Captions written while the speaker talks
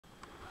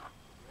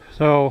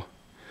So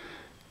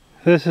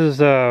this is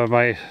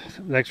my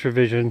next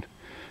revision.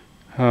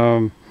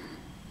 I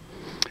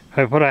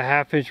put a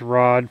 1/2 inch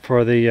rod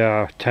for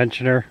the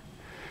tensioner.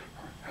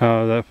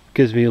 That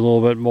gives me a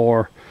little bit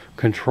more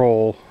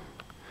control.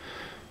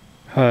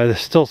 There's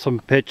still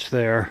some pitch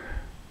there,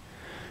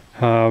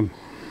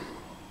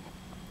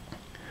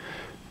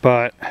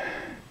 but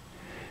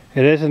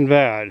it isn't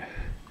bad.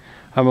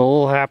 I'm a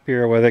little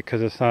happier with it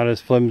because it's not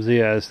as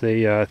flimsy as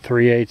the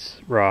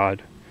 3/8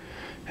 rod,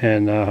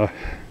 and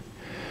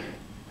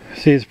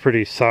seems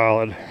pretty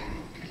solid.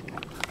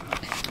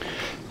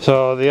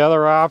 So the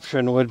other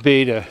option would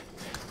be to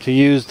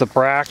use the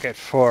bracket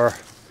for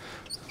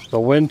the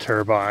wind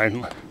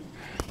turbine.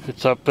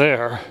 It's up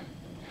there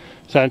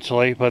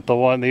essentially, but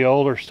the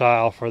older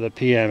style for the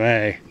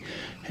PMA,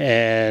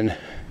 and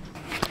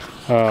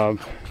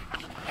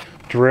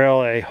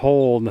drill a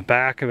hole in the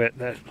back of it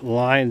that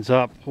lines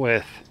up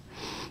with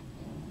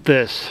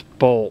this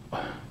bolt,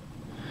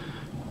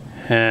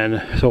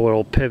 and so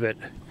it'll pivot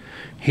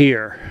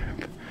here.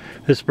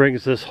 This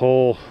brings this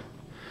whole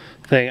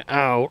thing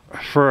out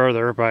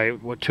further by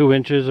what, 2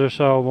 inches or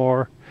so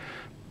more,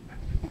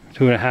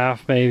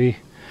 2.5 maybe,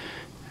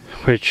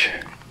 which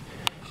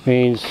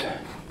means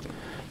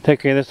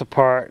taking this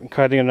apart and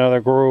cutting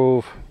another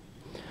groove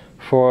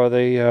for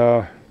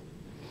the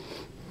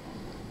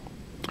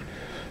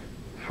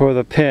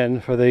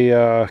pin for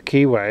the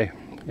keyway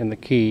in the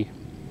key.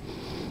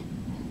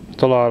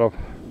 It's a lot of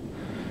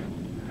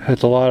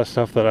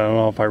stuff that I don't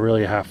know if I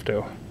really have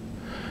to.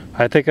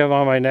 I think I'm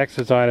on my next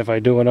design. If I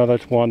do another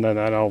one, then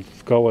I'll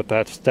go with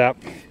that step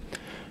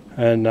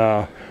and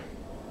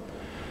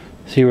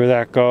see where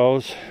that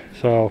goes.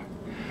 So,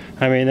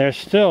 I mean, there's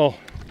still,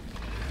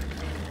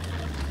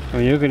 I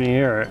mean, you can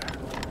hear it.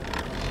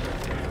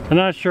 I'm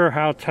not sure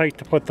how tight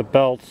to put the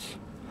belts.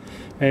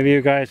 Maybe you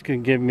guys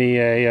can give me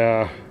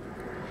a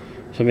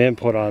some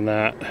input on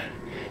that.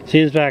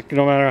 Seems like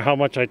no matter how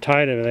much I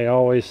tied them, they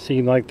always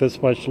seem like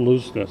this much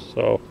looseness.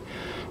 So,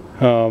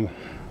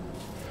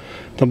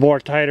 the more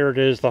tighter it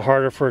is, the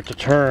harder for it to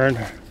turn.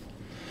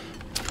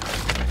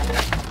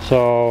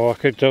 So I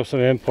could do some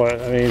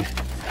input. I mean,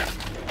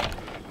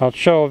 I'll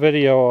show a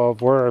video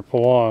of where it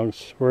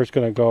belongs, where it's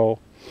going to go,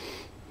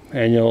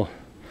 and you'll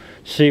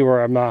see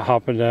where I'm not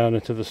hopping down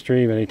into the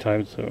stream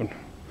anytime soon.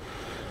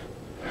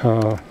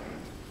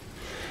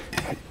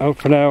 Out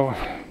for now.